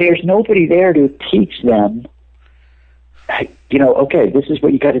 there's nobody there to teach them. Okay, this is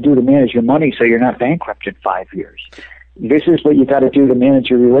what you got to do to manage your money so you're not bankrupt in 5 years. This is what you got to do to manage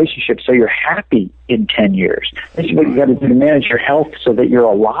your relationship so you're happy in 10 years. This is what you got to do to manage your health so that you're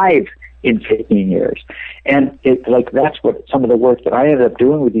alive in 15 years. And that's what some of the work that I ended up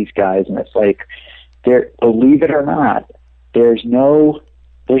doing with these guys. And it's like, believe it or not, there's no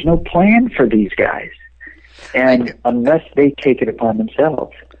plan for these guys. And unless they take it upon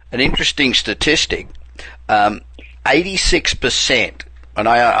themselves. An interesting statistic, 86%, and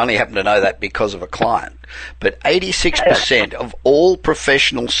I only happen to know that because of a client, but 86% of all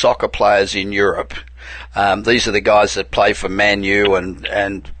professional soccer players in Europe, these are the guys that play for Man U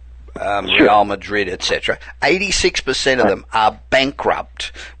and Real Madrid, etc., 86% of them are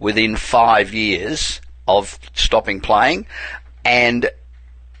bankrupt within 5 years of stopping playing, and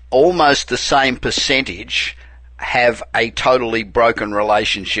almost the same percentage have a totally broken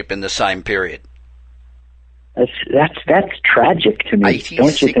relationship in the same period. That's tragic to me,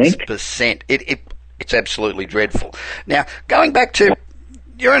 don't you think? 86%. It's absolutely dreadful. Now, going back to,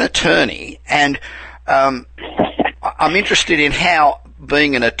 you're an attorney, and I'm interested in how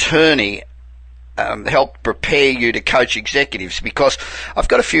being an attorney helped prepare you to coach executives, because I've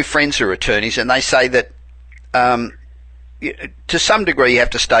got a few friends who are attorneys, and they say that to some degree you have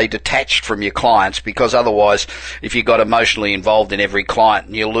to stay detached from your clients, because otherwise if you got emotionally involved in every client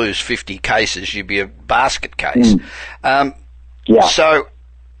and you lose 50 cases, you'd be a basket case. So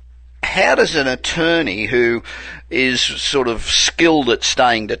how does an attorney who is sort of skilled at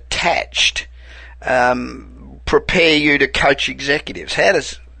staying detached prepare you to coach executives?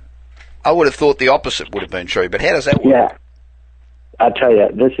 I would have thought the opposite would have been true, but how does that work? Yeah, I'll tell you,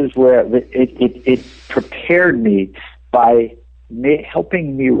 this is where it prepared me by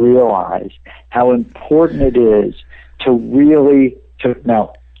helping me realize how important it is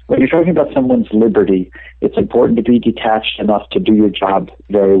now, when you're talking about someone's liberty, it's important to be detached enough to do your job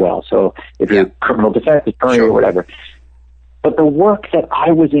very well. So if you're a criminal defense attorney or whatever. But the work that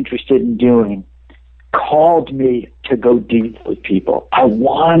I was interested in doing called me to go deep with people. I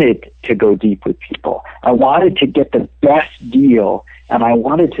wanted to go deep with people. I wanted to get the best deal, and I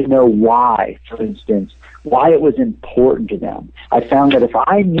wanted to know why, for instance, why it was important to them. I found that if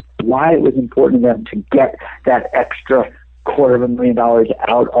I knew why it was important to them to get that extra $250,000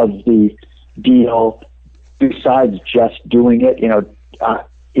 out of the deal, besides just doing it,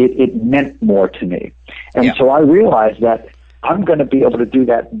 it meant more to me. And so I realized that I'm going to be able to do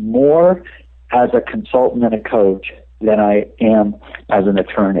that more as a consultant and a coach than I am as an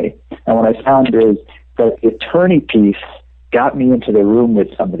attorney. And what I found is that the attorney piece got me into the room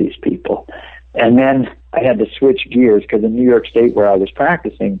with some of these people. And then I had to switch gears, because in New York State, where I was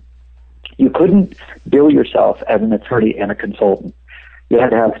practicing, you couldn't bill yourself as an attorney and a consultant. You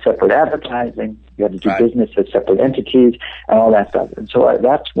had to have separate advertising. You had to do business as separate entities and all that stuff. And so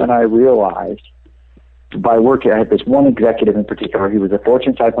that's when I realized, by working, I had this one executive in particular. He was a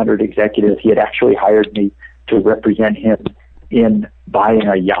Fortune 500 executive. He had actually hired me to represent him in buying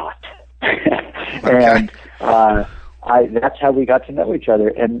a yacht. And that's how we got to know each other.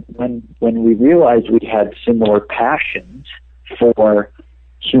 And when we realized we had similar passions for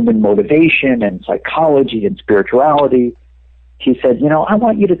human motivation and psychology and spirituality, he said, I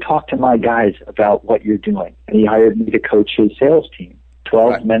want you to talk to my guys about what you're doing. And he hired me to coach his sales team,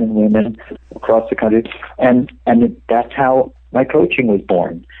 12 men and women across the country. And that's how my coaching was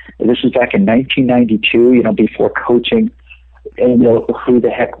born. This was back in 1992, before coaching, and what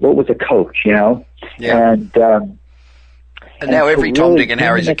was a coach, Yeah. And now every Tom, Dick, and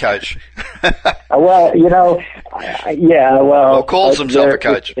Harry's a coach. Well, or calls himself a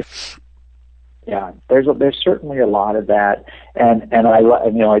coach. Yeah, there's certainly a lot of that, and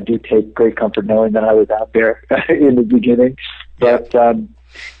I do take great comfort knowing that I was out there in the beginning. But I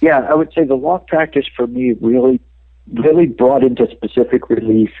would say the law practice for me really brought into specific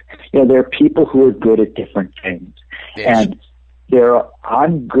relief. There are people who are good at different things, and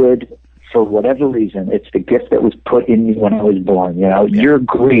I'm good for whatever reason. It's the gift that was put in me when I was born. You're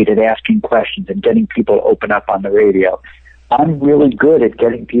great at asking questions and getting people to open up on the radio. I'm really good at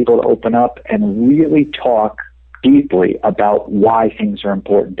getting people to open up and really talk deeply about why things are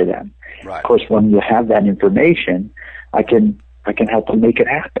important to them. Right. Of course, when you have that information, I can help them make it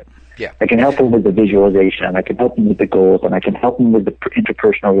happen. Yeah. I can help them with the visualization, and I can help them with the goals, and I can help them with the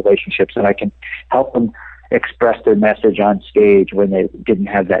interpersonal relationships, and I can help them express their message on stage when they didn't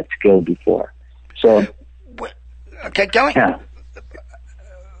have that skill before. So, okay,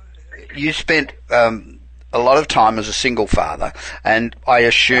 you spent a lot of time as a single father, and I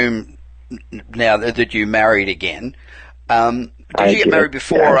assume now that you married again. Did you get married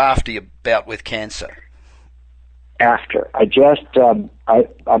before or after your bout with cancer? After. I just,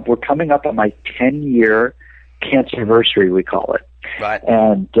 we're coming up on my 10-year cancer anniversary, we call it. Right.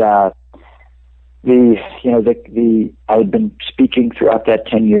 And I had been speaking throughout that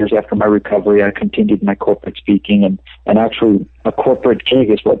 10 years after my recovery. I continued my corporate speaking, and actually a corporate gig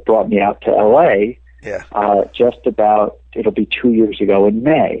is what brought me out to LA. Yeah. It'll be 2 years ago in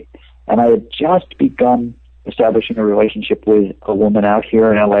May. And I had just begun establishing a relationship with a woman out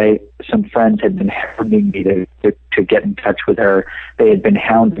here in LA. Some friends had been hounding me to get in touch with her. They had been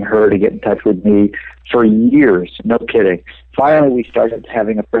hounding her to get in touch with me for years. No kidding. Finally, we started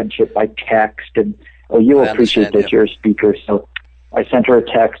having a friendship by text, and you'll appreciate that you're a speaker. So I sent her a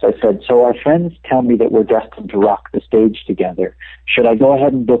text. I said, so our friends tell me that we're destined to rock the stage together. Should I go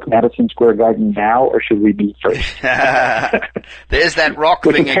ahead and book Madison Square Garden now, or should we meet first? There's that rock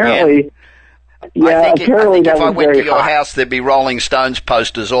Which thing apparently, again. Yeah, I think apparently if I went to your hot. house, there'd be Rolling Stones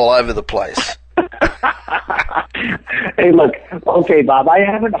posters all over the place. Hey, look, okay, Bob, I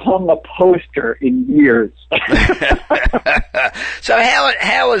haven't hung a poster in years. So how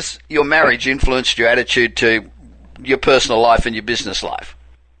has your marriage influenced your attitude to your personal life and your business life?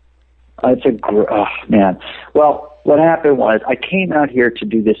 Man. Well, what happened was I came out here to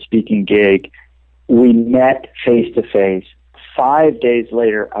do this speaking gig. We met face to face. 5 days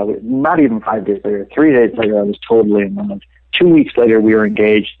later, not even 5 days later, 3 days later, I was totally in love. 2 weeks later, we were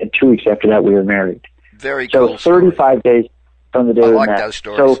engaged, and 2 weeks after that, we were married. Very cool. So 35 days from the day we met. I like those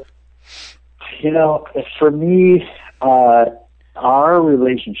stories. So, for me, our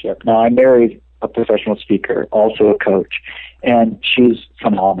relationship, now I married a professional speaker, also a coach, and she's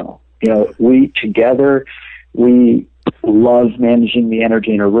phenomenal. We love managing the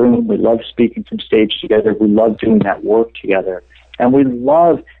energy in a room. We love speaking from stage together. We love doing that work together. And we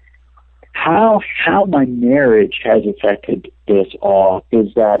love how my marriage has affected this all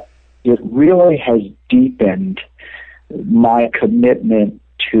is that it really has deepened my commitment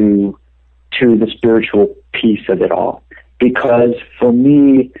to the spiritual piece of it all. Because for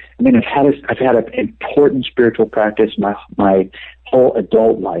me, I've had an important spiritual practice my whole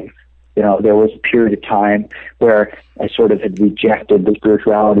adult life. There was a period of time where I sort of had rejected the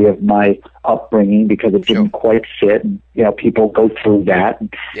spirituality of my upbringing because it didn't quite fit. And, people go through that.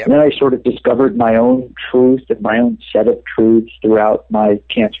 And then I sort of discovered my own truth and my own set of truths throughout my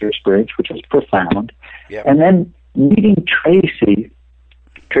cancer experience, which was profound. Yep. And then meeting Tracy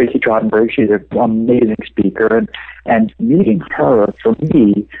Trottenberg, she's an amazing speaker, and meeting her, for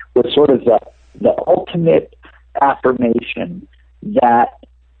me, was sort of the ultimate affirmation that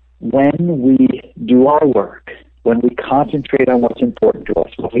when we do our work, when we concentrate on what's important to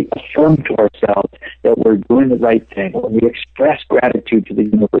us, when we affirm to ourselves that we're doing the right thing, when we express gratitude to the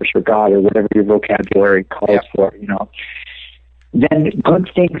universe or God or whatever your vocabulary calls for, then good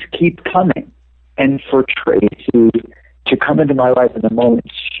things keep coming. And for Tracy to come into my life in the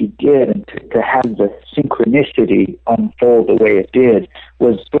moment she did, and to have the synchronicity unfold the way it did,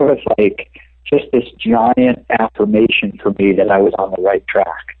 was sort of like just this giant affirmation for me that I was on the right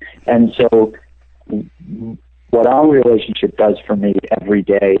track. And so what our relationship does for me every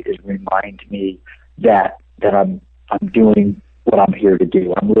day is remind me that I'm doing what I'm here to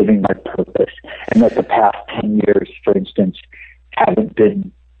do. I'm living my purpose, and that the past 10 years, for instance, haven't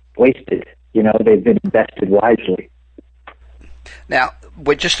been wasted. You know, they've been invested wisely. Now,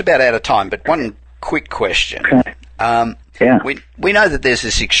 we're just about out of time, but one quick question. Okay. We know that there's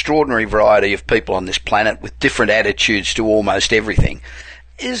this extraordinary variety of people on this planet with different attitudes to almost everything.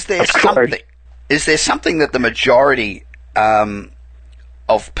 Is there something that the majority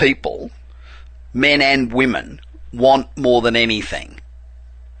of people, men and women, want more than anything?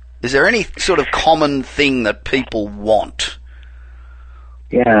 Is there any sort of common thing that people want?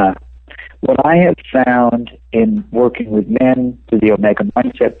 Yeah. What I have found in working with men through the Omega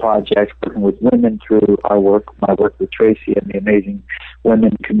Mindset Project, working with women through my work with Tracy and the amazing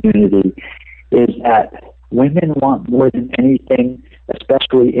women community, is that women want more than anything,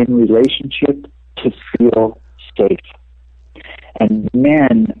 especially in relationship, to feel safe. And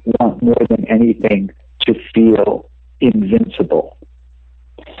men want more than anything to feel invincible.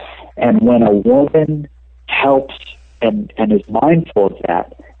 And when a woman helps and is mindful of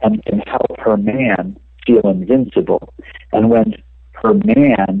that and can help her man feel invincible, and when her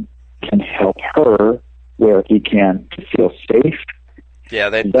man can help her where he can to feel safe. Yeah,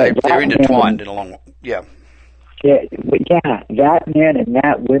 they're intertwined in a long way. Yeah. Yeah, that man and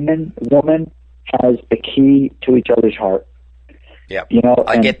that woman has the key to each other's heart. Yeah, you know,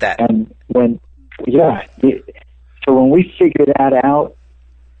 I get that. And so when we figure that out,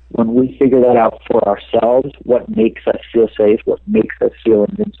 for ourselves, what makes us feel safe, what makes us feel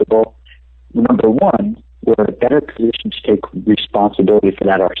invincible, number one, we're in a better position to take responsibility for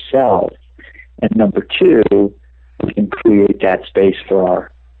that ourselves. And number two, we can create that space for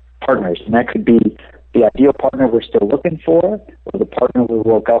our partners. And that could be the ideal partner we're still looking for, or the partner we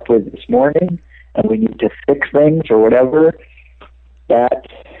woke up with this morning and we need to fix things or whatever. That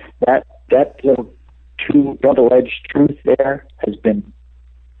little double-edged truth there has been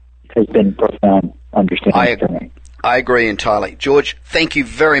profound understanding for me. I agree entirely. George, thank you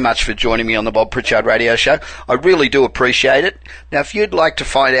very much for joining me on the Bob Pritchard Radio Show. I really do appreciate it. Now, if you'd like to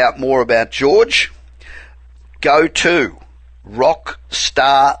find out more about George, go to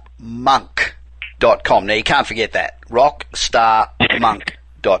rockstarmonk.com. Now, you can't forget that,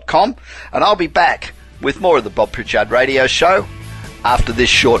 rockstarmonk.com. And I'll be back with more of the Bob Pritchard Radio Show after this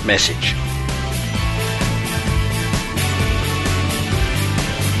short message.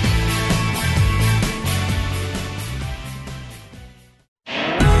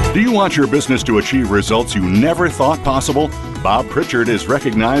 Do you want your business to achieve results you never thought possible? Bob Pritchard is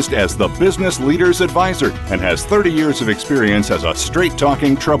recognized as the Business Leader's Advisor and has 30 years of experience as a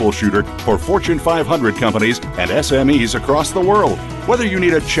straight-talking troubleshooter for Fortune 500 companies and SMEs across the world. Whether you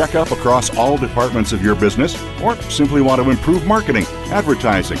need a checkup across all departments of your business or simply want to improve marketing,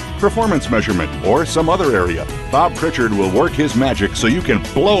 advertising, performance measurement, or some other area, Bob Pritchard will work his magic so you can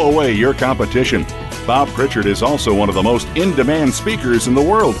blow away your competition. Bob Pritchard is also one of the most in-demand speakers in the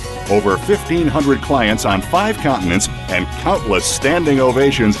world. Over 1,500 clients on 5 continents and countless standing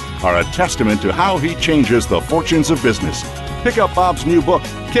ovations are a testament to how he changes the fortunes of business. Pick up Bob's new book,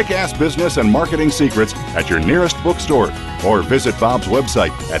 Kick-Ass Business and Marketing Secrets, at your nearest bookstore, or visit Bob's website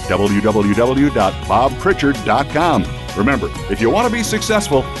at www.bobpritchard.com. Remember, if you want to be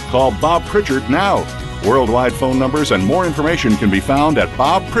successful, call Bob Pritchard now. Worldwide phone numbers and more information can be found at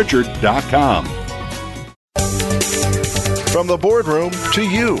bobpritchard.com. From the boardroom to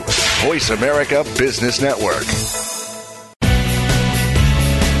you, Voice America Business Network.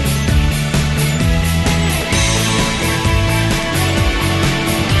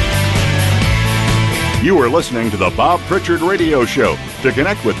 You are listening to the Bob Pritchard Radio Show. To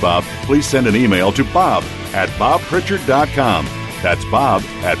connect with Bob, please send an email to bob@bobpritchard.com. That's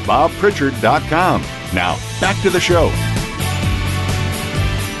bob@bobpritchard.com. Now, back to the show.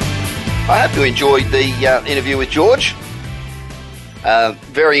 I hope you enjoyed the interview with George.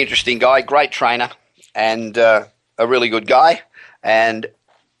 Very interesting guy, great trainer, and a really good guy. And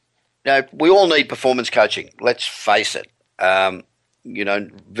we all need performance coaching. Let's face it.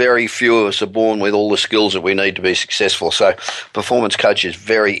 Very few of us are born with all the skills that we need to be successful. So performance coach is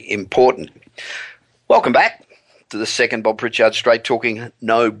very important. Welcome back to the second Bob Pritchard Straight Talking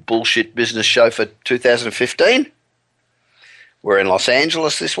No Bullshit Business Show for 2015. We're in Los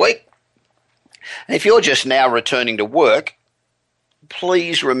Angeles this week. And if you're just now returning to work,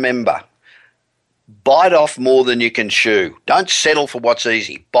 please remember, bite off more than you can chew. Don't settle for what's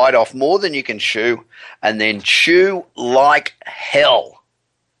easy. Bite off more than you can chew, and then chew like hell.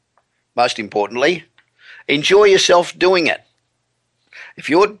 Most importantly, enjoy yourself doing it. If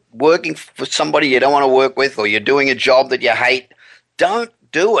you're working for somebody you don't want to work with, or you're doing a job that you hate, don't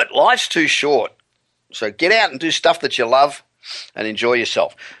do it. Life's too short. So get out and do stuff that you love and enjoy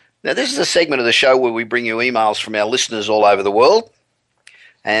yourself. Now, this is a segment of the show where we bring you emails from our listeners all over the world.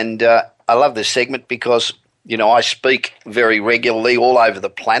 And I love this segment because, you know, I speak very regularly all over the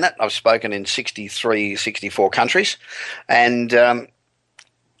planet. I've spoken in 63, 64 countries. And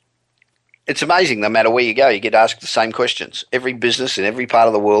it's amazing, no matter where you go, you get asked the same questions. Every business in every part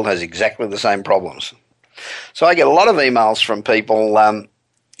of the world has exactly the same problems. So I get a lot of emails from people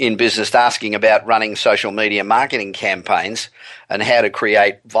in business asking about running social media marketing campaigns and how to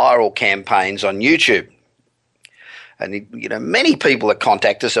create viral campaigns on YouTube. And, you know, many people that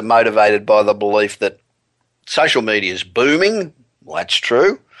contact us are motivated by the belief that social media is booming. Well, that's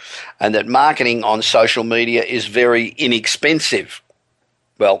true. And that marketing on social media is very inexpensive.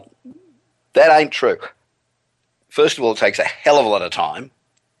 Well, that ain't true. First of all, it takes a hell of a lot of time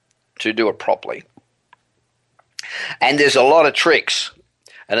to do it properly. And there's a lot of tricks.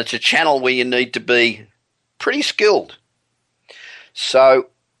 And it's a channel where you need to be pretty skilled. So,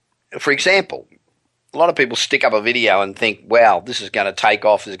 for example, a lot of people stick up a video and think, wow, this is going to take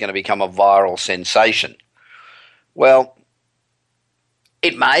off, this is going to become a viral sensation. Well,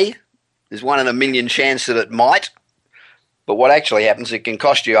 it may. There's 1 in a million chance that it might. But what actually happens, it can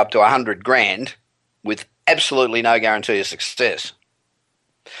cost you up to $100,000 with absolutely no guarantee of success.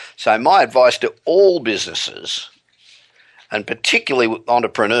 So my advice to all businesses, and particularly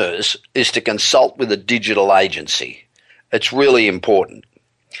entrepreneurs, is to consult with a digital agency. It's really important.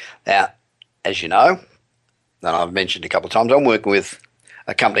 Now, as you know, and I've mentioned a couple of times, I'm working with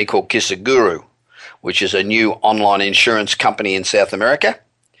a company called Kisaguru, which is a new online insurance company in South America.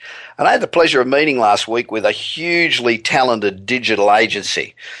 And I had the pleasure of meeting last week with a hugely talented digital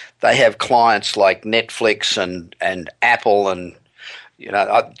agency. They have clients like Netflix and Apple and, you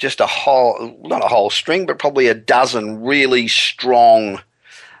know, just a whole, not a whole string, but probably a dozen really strong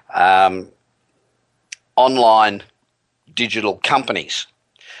online digital companies.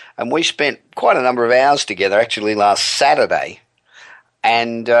 And we spent quite a number of hours together, actually last Saturday,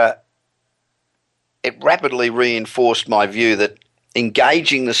 and it rapidly reinforced my view that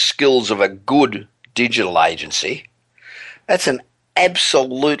engaging the skills of a good digital agency, that's an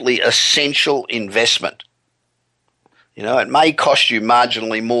absolutely essential investment. You know, it may cost you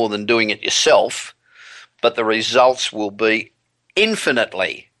marginally more than doing it yourself, but the results will be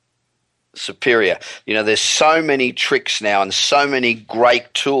infinitely superior. You know, there's so many tricks now and so many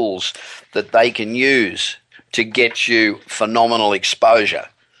great tools that they can use to get you phenomenal exposure.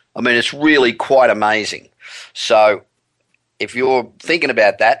 I mean, it's really quite amazing. So if you're thinking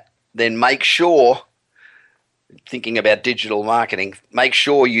about that, then make sure, thinking about digital marketing, make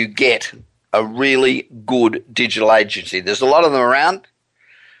sure you get a really good digital agency. There's a lot of them around,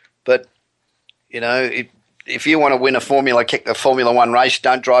 but, you know, if you want to win a Formula 1 race,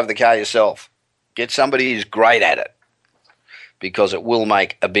 don't drive the car yourself. Get somebody who's great at it, because it will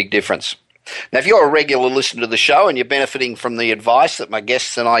make a big difference. Now, if you're a regular listener to the show and you're benefiting from the advice that my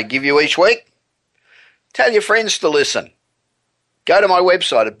guests and I give you each week, tell your friends to listen. Go to my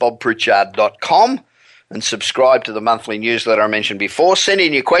website at bobpritchard.com and subscribe to the monthly newsletter I mentioned before. Send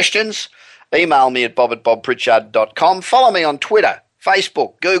in your questions. Email me at bob@bobpritchard.com. Follow me on Twitter,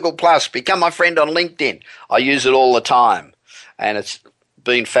 Facebook, Google+. Become my friend on LinkedIn. I use it all the time, and it's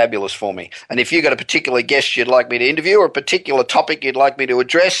been fabulous for me. And if you've got a particular guest you'd like me to interview or a particular topic you'd like me to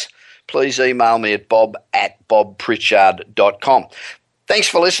address, please email me at bob@bobpritchard.com. Thanks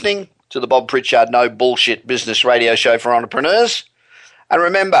for listening to the Bob Pritchard No Bullshit Business Radio Show for Entrepreneurs. And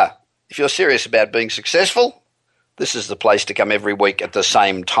remember, if you're serious about being successful, this is the place to come every week at the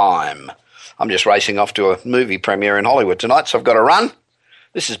same time. I'm just racing off to a movie premiere in Hollywood tonight, so I've got to run.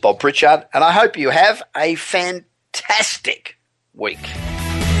 This is Bob Pritchard, and I hope you have a fantastic week.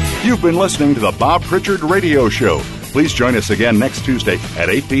 You've been listening to the Bob Pritchard Radio Show. Please join us again next Tuesday at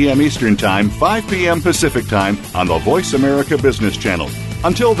 8 p.m. Eastern Time, 5 p.m. Pacific Time on the Voice America Business Channel.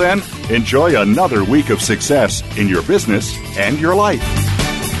 Until then, enjoy another week of success in your business and your life.